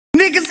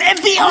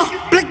stiffy,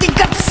 Blicky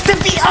got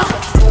stiffy,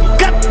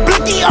 got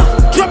blicky,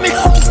 drumming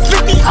hooky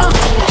slippy,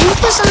 Can you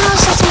put some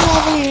else in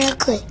here real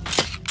quick?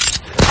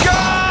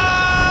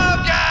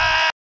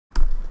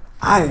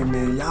 Alright,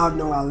 man, y'all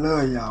know I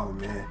love y'all,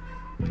 man.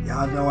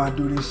 Y'all know I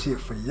do this shit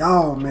for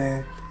y'all,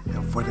 man,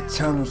 and for the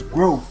channel's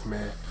growth,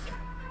 man.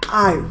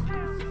 Alright,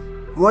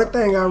 one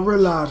thing I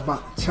realized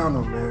about the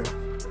channel, man,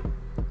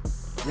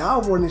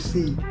 y'all want to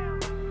see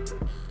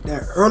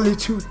that early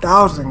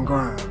 2000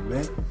 grind,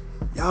 man.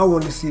 Y'all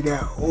want to see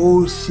that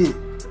old shit.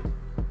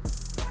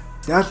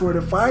 That's where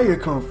the fire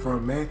come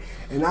from, man.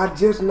 And I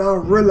just now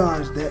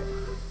realized that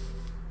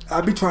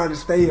I be trying to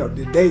stay up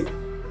to date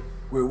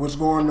with what's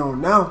going on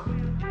now.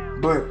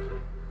 But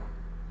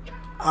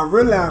I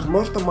realized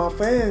most of my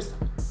fans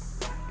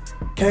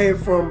came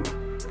from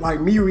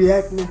like me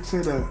reacting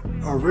to the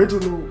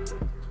original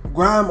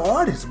grime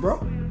artists, bro.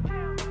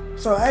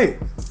 So hey,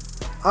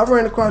 I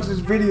ran across this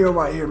video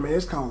right here, man.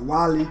 It's called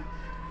Wiley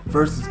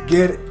versus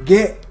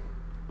Ghett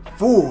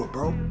Full,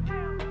 bro.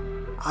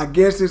 I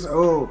guess it's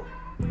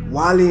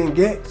Wiley and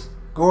Ghett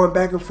going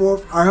back and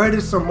forth. I heard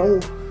there's some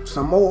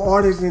more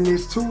artists in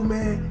this too,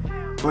 man.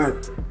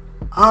 But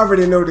I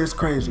already know this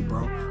crazy,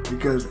 bro.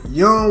 Because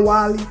young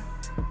Wiley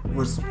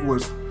was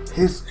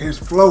his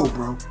flow,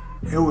 bro.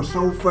 It was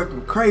so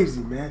fucking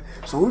crazy, man.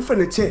 So we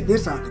finna check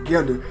this out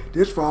together.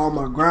 This for all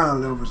my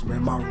grind lovers,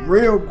 man. My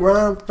real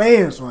grind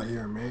fans right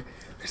here, man.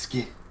 Let's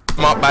get it.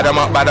 Bad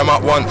them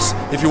up once.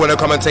 If you wanna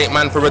commentate,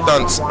 man, for a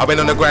dunce. I've been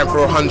on the grind for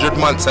 100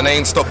 months and I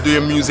ain't stopped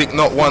doing music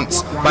not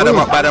once. Bad them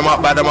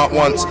up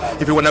once.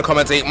 If you wanna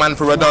commentate, man,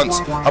 for a dunce.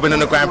 I've been on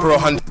the grind for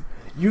 100.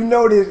 You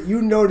know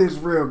this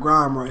real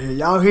grind right here.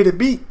 Y'all hear the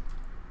beat?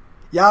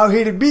 Y'all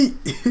hear the beat?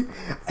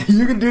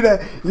 You can do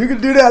that. You can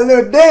do that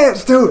little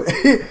dance to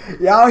it.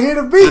 Y'all hear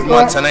the beat,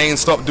 months and I ain't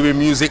stopped doing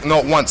music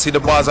not once. See,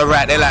 the bars are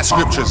right, they're like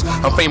scriptures.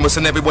 I'm famous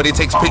and everybody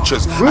takes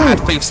pictures. I had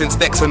faith since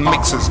decks and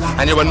mixers,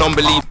 and you're a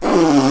non-believer.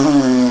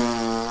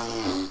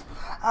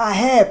 I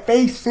had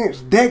faith since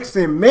decks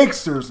and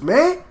mixers,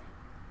 man.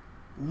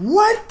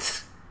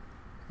 What?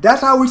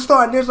 That's how we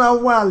start this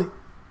off, Wiley.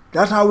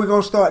 That's how we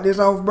gonna start this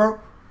off, bro.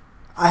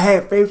 I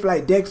had faith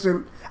like decks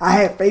and I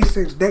had faith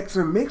since decks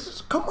and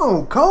mixers. Come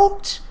on,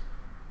 coach.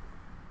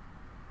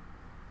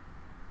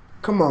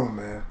 Come on,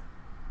 man.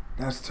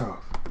 That's tough.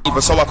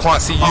 So I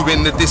can't see you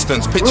in the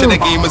distance. Picture the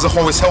game as a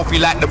whole is healthy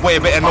like the boy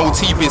better know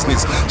T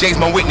business. Jay's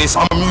my witness,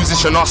 I'm a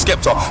musician, our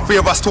skeptor. Three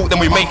of us talk, then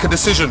we make a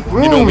decision.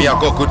 You know me, I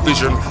got good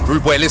vision.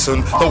 Rude boy,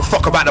 listen, don't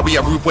fuck about that we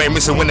a rude boy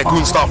missing. When the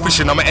goons start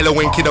fishing, I'm an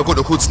L.O.N. kid, I got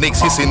the hood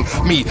snakes hissing.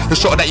 Me, the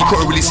shot that you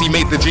couldn't really see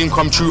made the dream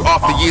come true.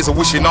 After years of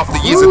wishing,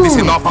 after years of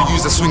dissing, after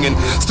years of swinging.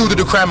 Still do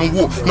the crime and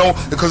walk, no,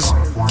 because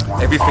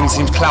everything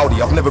seems cloudy.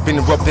 I've never been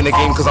robbed in a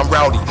game cause I'm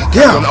rowdy.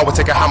 I would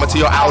take a hammer to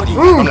your Audi.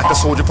 I'm like a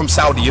soldier from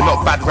Saudi, you're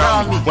not bad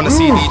round me. When I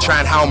see you try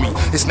and howl me.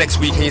 It's next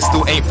week and you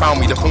still ain't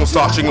found me. The phone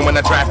starts ringing when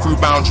I drive through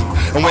boundary.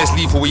 And where's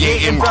lethal? We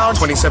ain't in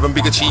 27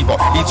 big achiever.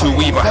 E2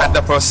 Weaver, had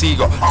the first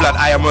Seagull. Blood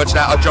I emerged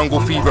out of jungle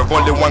fever.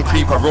 Volume 1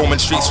 creeper, Roman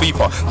street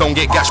sweeper. Don't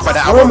get gashed by the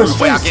hour roof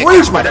where I get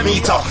gashed by the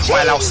meter.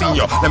 While out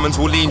senior, lemons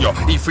will lean you.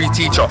 E3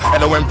 teacher,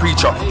 LOM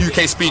preacher,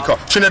 UK speaker,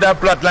 Trinidad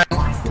bloodline.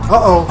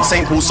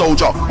 St. Paul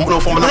soldier, model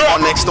from our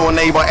next door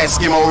neighbor,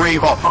 Eskimo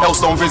raver,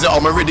 Elstone visitor,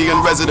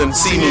 Meridian resident,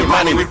 senior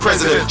manny with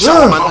president,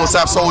 Shaman on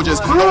South soldiers,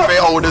 no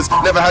fair holders,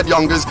 never had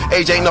youngers,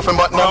 age ain't nothing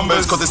but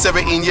numbers, cause the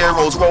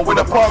 17-year-olds roll with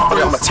a pump.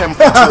 I'm a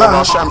temple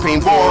tour, champagne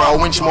borer,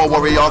 Winchmore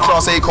warrior,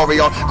 class A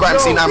courier, crime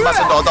scene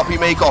ambassador, duppy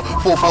maker,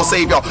 4-4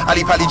 savior,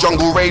 Ali Pally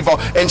jungle raver,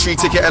 entry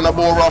ticket and a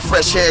borer,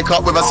 fresh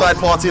haircut with a side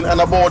parting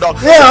and a border,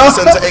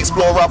 center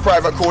explorer,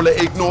 private caller,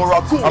 ignorer.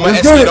 I'm an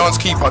SK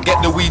dance keeper, get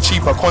the weed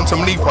cheaper,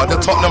 quantum leaper,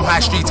 the Tottenham High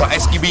Streeter,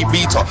 SQB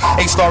beater,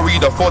 8-star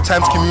reader, 4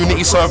 times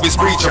community service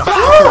breacher, back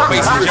to court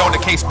base in jail,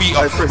 the case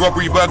beater,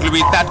 robbery,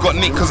 burglary, dad got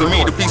nicked cause of me,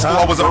 the police thought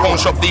I was a pawn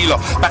shop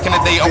dealer, back in the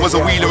day I was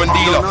a wheeler and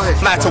dealer,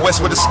 fly to west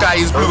where the sky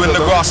is blue and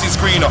the grass is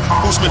greener,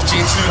 Paul Smith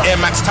jeans suit, Air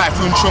Max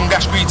Typhoon, Chung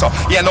Gash Greeter,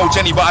 yeah no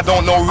Jenny but I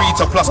don't know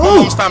Rita, plus my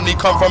mom's family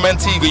come from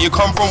Antigua, you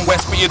come from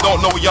west but you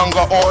don't know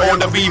younger or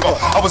older beaver,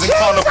 I was in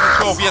Carnival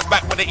 12 years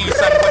back with the east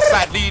and west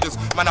side leaders,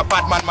 man a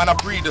bad man, man a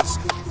breeders.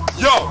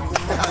 Yo!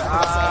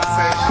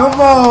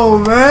 Come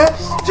on, man.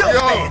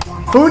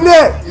 Who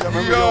next?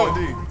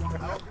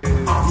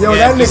 Yo,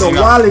 that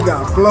nigga Wiley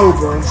got flow,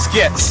 bro.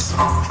 Skits.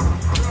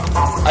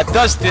 I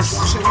does this.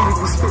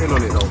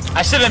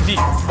 I shouldn't be,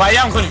 but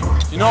I am gonna.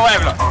 You know what,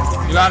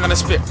 you know I'm gonna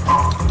spit.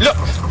 Look,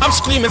 I'm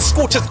screaming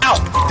scorches out.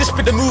 This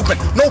be the movement.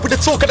 Nobody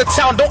talk of the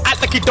town. Don't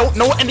act like you don't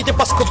know. Any of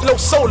us could blow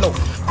solo,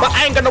 but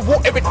I ain't gonna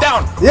walk it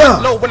down.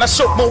 Low when I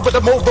show more with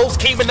the mobiles.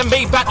 Came in the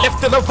Maybach,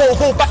 left in a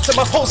Volvo. Back to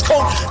my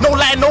postcode. No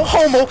lie, no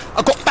homo.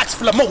 I got bags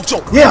full of mojo.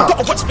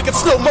 Gotta watch me get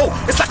slow mo.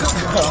 It's like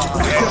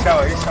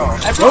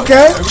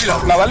okay.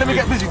 Now let me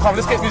get busy. Come,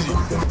 let's get busy.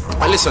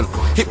 And listen,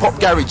 hip hop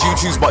garage, you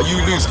choose but you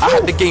lose. I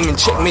had the game in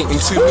checkmate in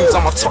 2 moves.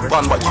 I'm a top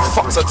gun, but you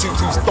fucks are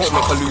 2-2s. Don't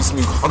make a loose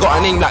move. I got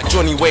a name like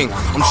Johnny Wayne.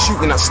 I'm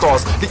shooting at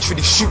stars,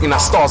 literally shooting at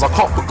stars. I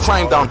can't put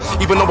crime down.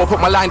 Even though I put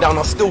my line down,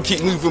 I still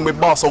keep moving with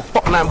bars. So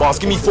fuck 9 bars.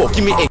 Give me 4,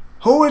 give me 8.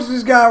 Who is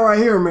this guy right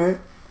here, man?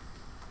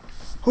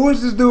 Who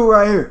is this dude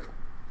right here?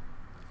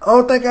 I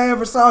don't think I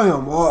ever saw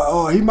him,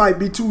 or he might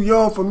be too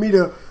young for me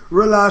to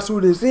realize who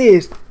this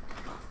is.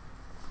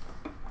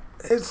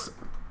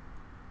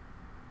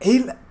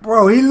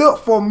 Bro, he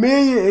looked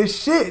familiar as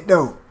shit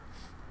though.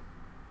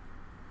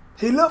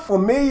 He looked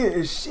familiar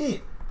as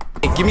shit.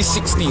 Give me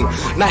 16,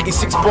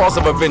 96 bars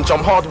of revenge.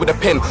 I'm hard with a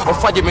pen. I'm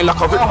fighting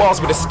like I rip bars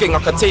with a sking. I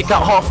can take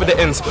out half of the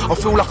ends. I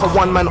feel like a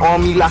one-man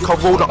army, like I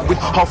rolled up with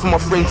half of my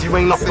friends. You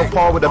ain't up to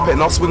par with a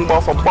pen. I'll swing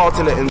bar for bar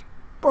till it ends.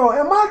 Bro,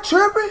 am I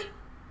tripping?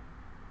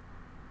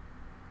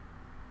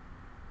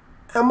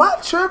 Am I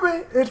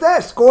tripping? Is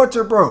that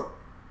Scorcher, bro?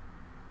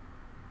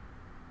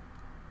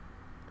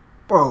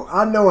 Bro,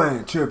 I know I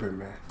ain't tripping,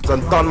 man.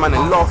 I'm done, man,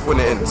 and laugh when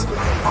it ends.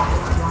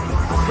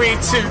 3,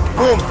 2,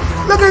 boom.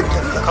 Look at.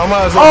 Come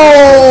on,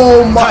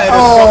 oh my.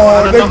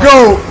 Oh, the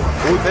goat.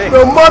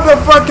 The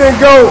motherfucking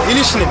goat. You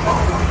listening?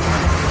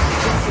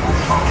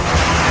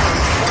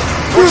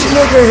 This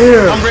nigga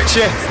here. I'm Wretch,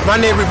 yeah. My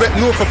name is Wretch.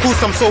 North, of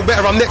course, I'm so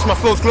better. I'm next, my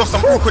flow's gloss.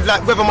 I'm awkward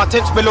like weather, my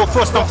temp's below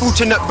frost. I'm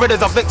fortunate,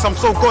 brothers, I vex, I'm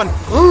so gone.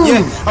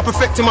 Yeah, I'm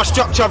perfecting my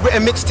structure.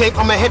 Written mixtape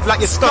on my head like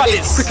it's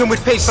studded. Quicking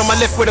with pace on my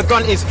left where the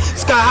gun is.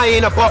 Sky high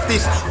ain't above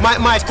this. My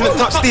eyes couldn't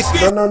touch this.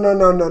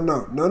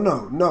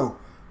 No.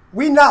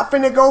 We not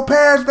finna go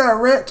past that,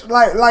 Wretch.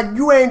 Like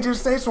you ain't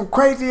just say some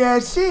crazy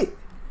ass shit.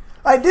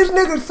 Like this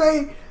nigga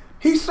say,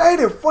 he say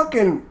the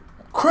fucking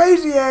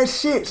crazy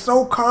ass shit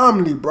so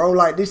calmly, bro.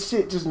 Like this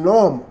shit just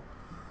normal.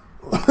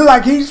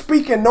 Like he's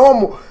speaking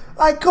normal.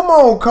 Like come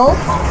on, coach.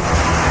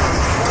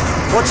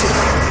 Watch it.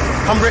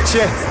 I'm Wretch,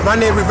 yeah. My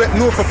name is Wretch.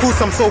 North, of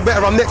course, I'm so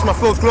better. I'm next, my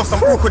flow's gloss.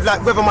 I'm awkward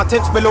like weather, my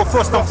temp's below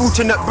frost. I'm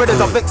fortunate,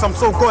 brothers, I vex, I'm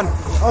so gone.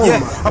 Oh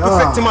yeah, I'm God.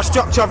 perfecting my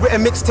structure.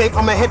 Written mixtape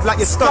on my head like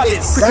it's studded.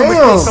 Quicking with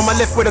pace on my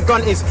left where the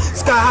gun is.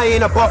 Sky high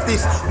ain't above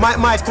this. My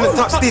eyes couldn't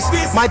touch this.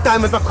 My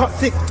diamonds are cut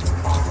thick.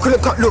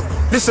 Couldn't cut, look,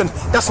 listen,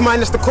 that's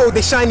minus the code,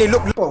 they shiny,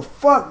 look. But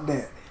fuck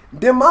that.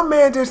 Then my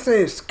man just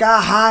said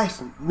sky high,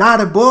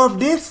 not above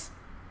this.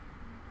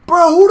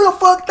 Bro, who the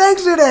fuck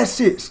thinks of that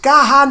shit?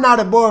 Sky high, not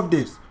above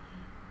this.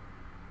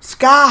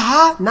 Sky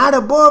high, not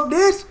above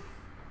this?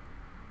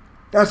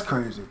 That's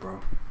crazy, bro.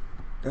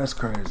 That's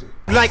crazy.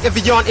 Like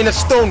every yarn in a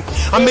stone.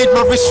 I made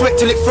my wrist sweat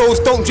till it froze.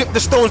 Don't drip the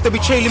stones, they be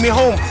trailing me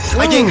home.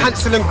 I ain't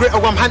Hansel and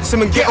Gretel, I'm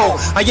handsome and ghetto.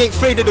 I ain't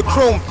afraid of the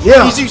chrome.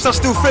 Yeah. These youths are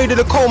still afraid of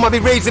the comb. I be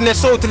raising their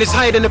soul till it's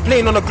higher than a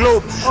plane on a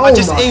globe. Oh I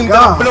just my aim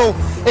God. that I blow.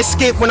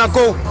 Escape when I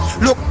go.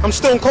 Look, I'm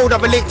stone cold, I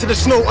relate to the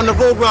snow on the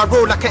road where I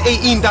roll like an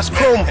 18, that's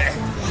chrome.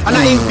 And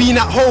I ain't been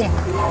at home.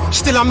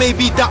 Still I may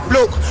be that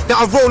bloke that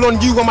I roll on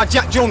you on my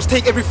Jack Jones,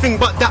 take everything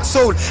but that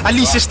soul. At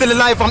least you're still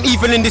alive, I'm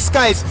evil in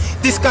disguise.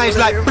 This guy's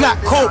like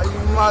black coke,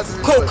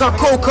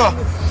 Coca.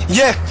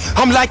 Yeah,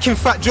 I'm liking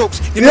fat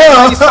jokes. You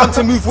know it's fun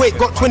to move weight,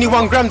 got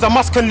 21 grams, I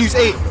must can lose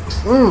 8.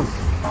 Now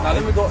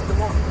let me go.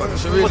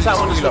 What's that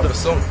one? We love the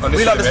song.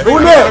 We love the Who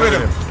song.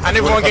 there? And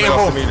everyone get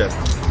involved. You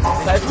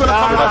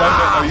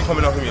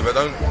coming off of me, but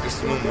don't.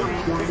 It's normal.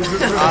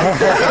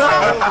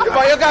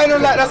 But you're going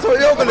on like that's what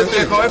you're gonna do.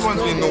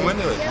 Everyone's being normal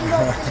anyway.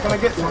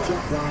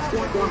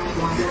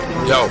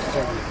 Yo.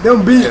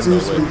 Them beats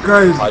used to be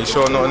crazy. Are you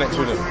sure not next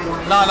with him?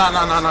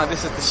 No,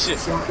 this is the shit.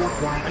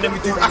 And then we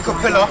do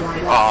acapella.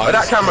 Oh,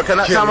 that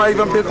camera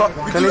even pick up?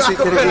 Can you see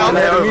the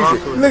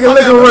music? Look at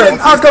Red.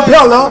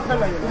 Acapella.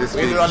 This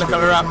We do like a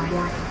rap.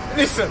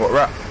 Listen. What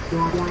rap?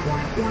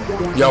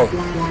 Yo.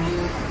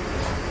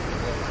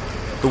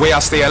 The way I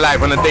stay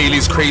alive on a daily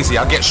is crazy.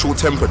 I get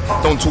short-tempered.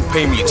 Don't talk,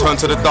 pay me. Turn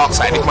to the dark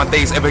side if my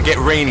days ever get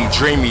rainy.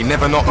 Drain me,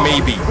 never not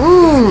maybe.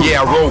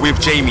 Yeah, I roll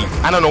with Jamie.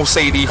 And I know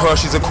Sadie. Her,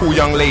 she's a cool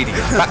young lady.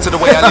 Back to the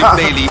way I live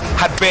daily.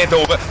 Had bear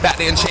though, but that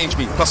didn't change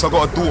me. Plus I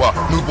got a daughter,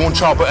 newborn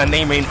child, but her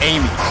name ain't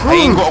Amy. I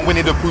ain't got a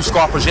Winnie the Pooh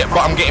Scarpers yet, but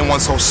I'm getting one,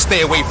 so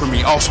stay away from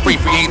me. I'll spray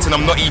 3/8 and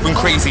I'm not even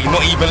crazy,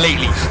 not even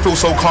lately. Feel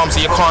so calm, so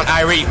you can't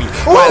irate me.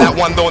 Why that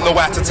one don't know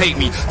where to take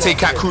me? Take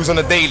cat cruise on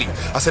a daily.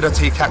 I said I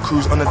take cat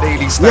cruise on a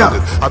daily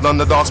standard. I done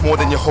the dance more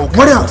than your whole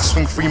What camp. else?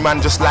 Swing free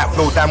man just like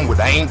Flo Danwood.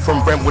 I ain't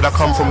from Brentwood, I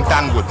come from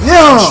Danwood.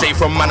 Yeah. I'm straight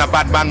from man, a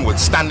bad manwood.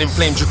 Stand in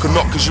flames, you could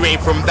not cause you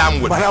ain't from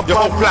Danwood. Your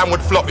whole plan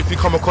would flop if you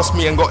come across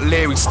me and got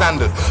Larry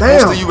standard. Damn.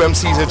 Most of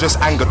UMCs are just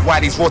angered. Why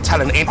these raw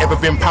talent ain't ever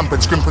been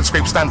pampered. Scrimp and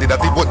scrape standard. I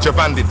did what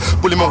Javan did.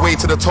 Bully my way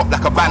to the top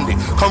like a bandit.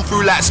 Come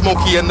through like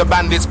Smokey and the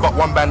bandits, but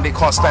one bandit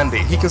can't stand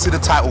it. He can see the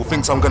title,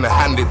 thinks I'm gonna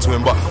hand it to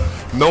him, but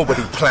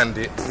nobody planned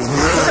it.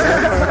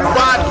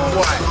 Bad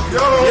boy.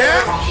 Yo.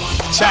 Yeah?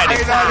 Chat it.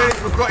 We got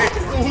it.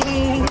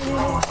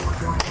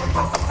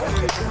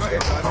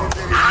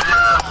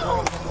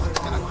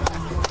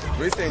 What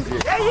do you think?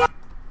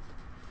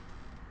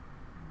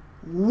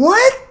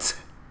 What?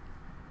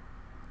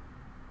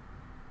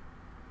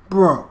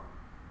 Bro.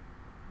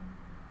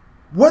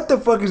 What the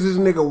fuck is this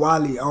nigga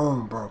Wiley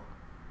on, bro?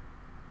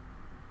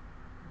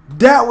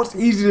 That was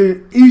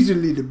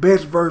easily the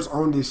best verse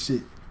on this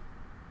shit.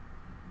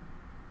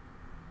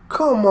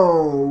 Come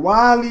on,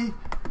 Wiley.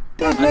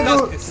 This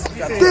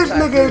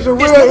nigga is a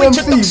real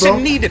MC, bro.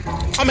 Needed.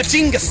 I'm a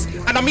genius.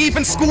 and I'm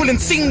even schooling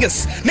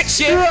singers. Next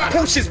year,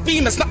 Porsches,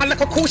 Beamers, nothing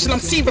like a caution,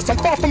 I'm serious. I'm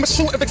far from a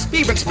short of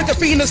experience. With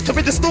arenas to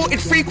a distorted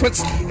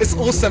frequency. It's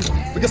awesome,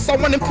 because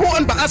someone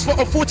important, but as for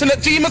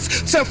unfortunate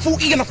dreamers, turn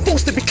 40 and I'm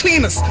forced to be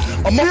cleaners.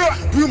 I'm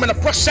up, broom and a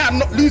brush, I'm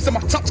not losing my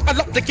touch. I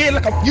lock the gear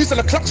like I'm using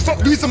a clutch, stop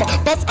losing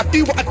my buzz. I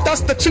do what I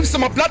does, the truth's in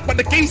my blood, but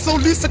the game's so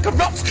loose and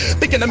corrupt.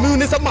 Thinking the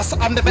moon is a muscle,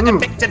 I'm never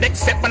affected,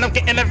 except when I'm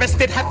getting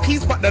arrested. Had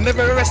peace, but they're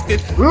never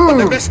arrested.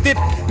 But arrested,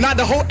 now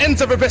the whole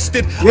ends are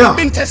arrested. I've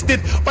been tested,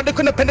 but they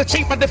couldn't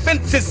penetrate my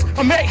defenses.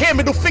 I'm right here,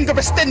 middle finger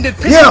extended.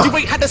 Pissed you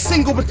ain't had a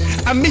single,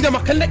 and me and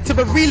my collective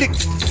are really.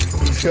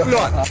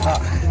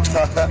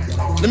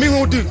 Let me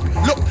roll, dude.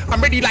 Look,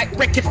 I'm ready like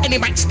wreck if any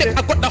might step.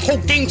 I got the whole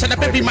game trying to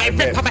bury my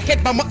rep. Have a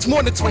head by much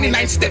more than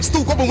 29 steps.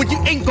 Still going when you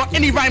ain't got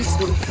any rhymes.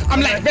 I'm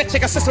like Wretch,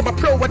 I said I'm a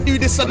pro. I do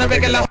this on a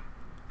regular.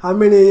 How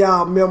many of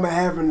y'all remember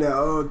having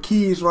the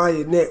keys around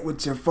your neck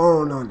with your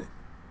phone on it?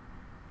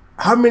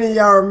 How many of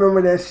y'all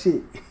remember that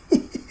shit?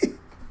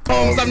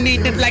 I'm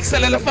needed like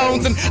cellular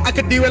phones, and I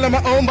could do it on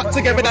my own, but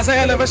together that's a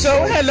hell of a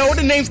show. Hello,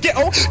 the name's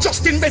Ghetto,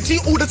 Justin, Reggie,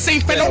 all the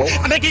same fellow,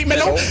 and I ain't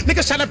mellow.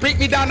 Niggas trying to break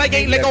me down, I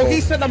ain't Lego.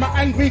 He said I'm an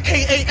angry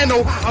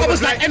K-A-N-O. I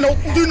was like N-O,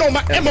 you know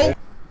my M-O.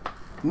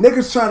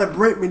 Niggas trying to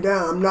break me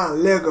down, I'm not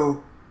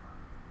Lego.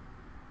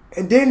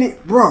 And then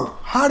bro,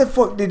 how the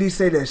fuck did he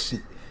say that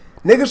shit?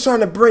 Niggas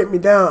trying to break me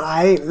down,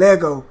 I ain't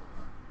Lego.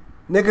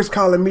 Niggas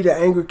calling me the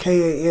angry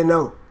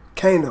K-A-N-O.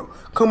 Kano.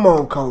 Come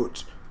on,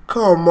 coach.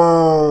 Come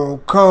on,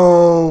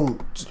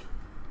 coach.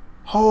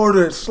 Hold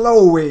it,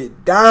 slow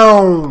it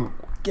down.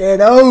 Get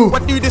out. I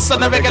do this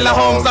on the regular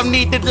homes. I'm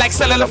needed like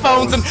cellular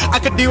phones, and I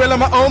could do it on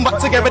my own, but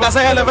together that's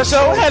a hell of a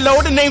show.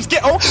 Hello, the name's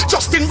Ghetto,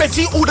 Justin,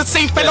 Reggie, all the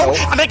same fellow,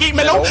 and I ain't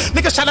mellow.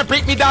 Niggas trying to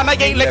break me down, I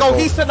ain't Lego.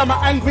 He said I'm an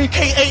angry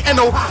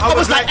K-A-N-O. I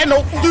was like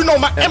N-O, you know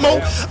my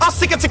M-O. I'll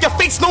stick it to your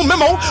face, no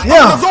memo. I'm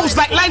on the roads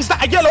like lines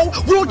that are yellow.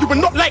 Will you were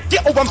not like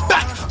Ghetto, I'm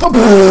back.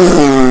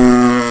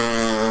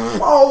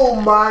 Oh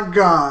my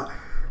God.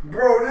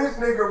 Bro, this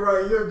nigga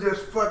right here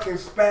just fucking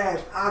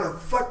spazzed out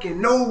of fucking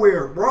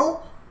nowhere,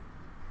 bro.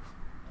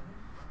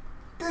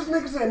 This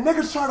nigga said,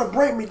 niggas try to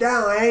break me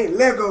down, I ain't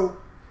Lego.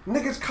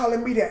 Niggas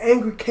calling me the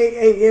angry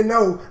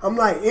K-A-N-O. I'm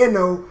like,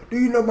 N-O, do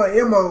you know my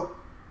M-O?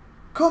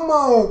 Come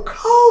on,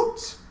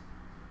 coach.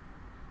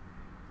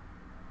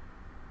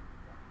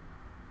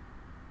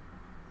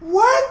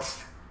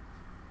 What?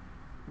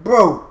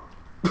 Bro.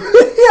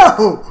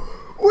 Yo.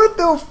 What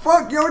the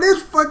fuck, yo?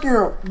 This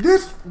fucking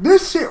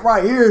this shit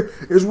right here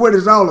is what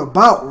it's all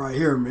about right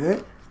here,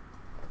 man.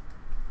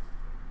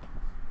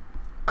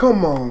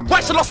 Come on, man. Why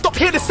should I stop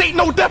here? This ain't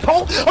no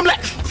depot. I'm like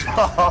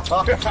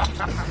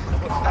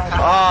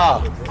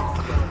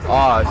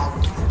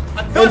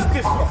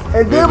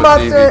And then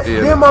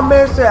my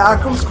man said, I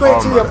come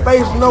straight to your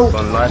face, no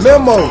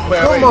memo.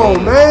 Come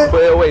on, man.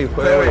 Put it away,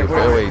 put it away, put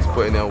it away. He's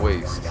putting it away.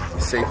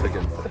 It's safe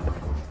again.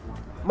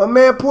 My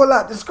man pulled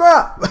out the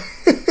scrap.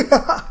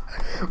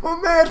 My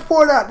man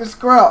pulled out the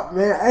scrap,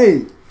 man.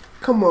 Hey,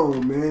 come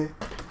on, man.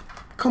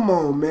 Come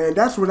on, man.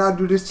 That's what I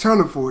do this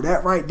channel for.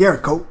 That right there,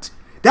 coach.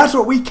 That's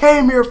what we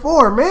came here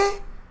for, man.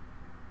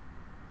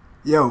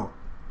 Yo,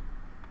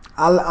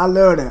 I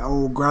love that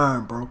old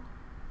grind, bro.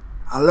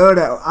 I love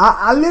that.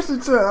 I listen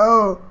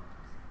to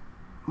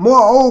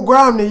more old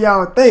grind than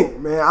y'all think,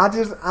 man. I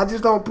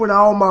just don't put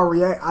all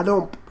my I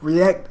don't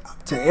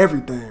react to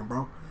everything,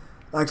 bro.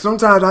 Like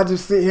sometimes I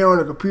just sit here on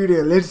the computer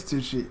and listen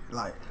to shit,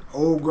 like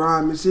old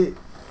grime and shit.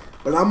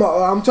 But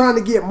I'm trying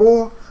to get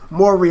more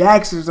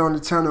reactions on the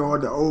channel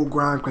of the old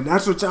grime, cause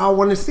that's what y'all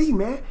want to see,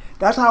 man.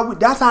 That's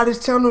how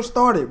this channel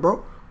started,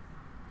 bro.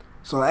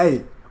 So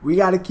hey, we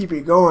gotta keep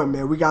it going,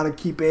 man. We gotta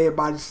keep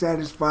everybody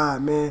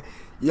satisfied, man.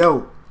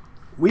 Yo,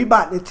 we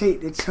about to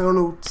take the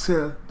channel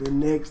to the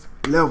next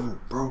level,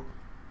 bro.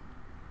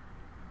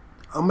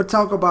 I'm gonna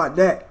talk about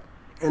that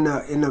in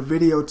a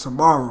video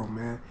tomorrow,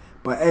 man.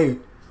 But hey,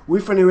 we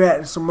finna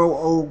react to some more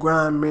old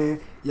grind, man.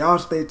 Y'all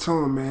stay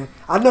tuned, man.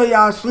 I know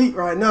y'all asleep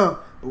right now,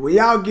 but when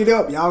y'all get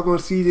up, y'all gonna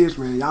see this,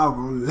 man. Y'all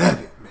gonna love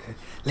it, man.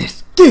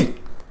 Let's get it.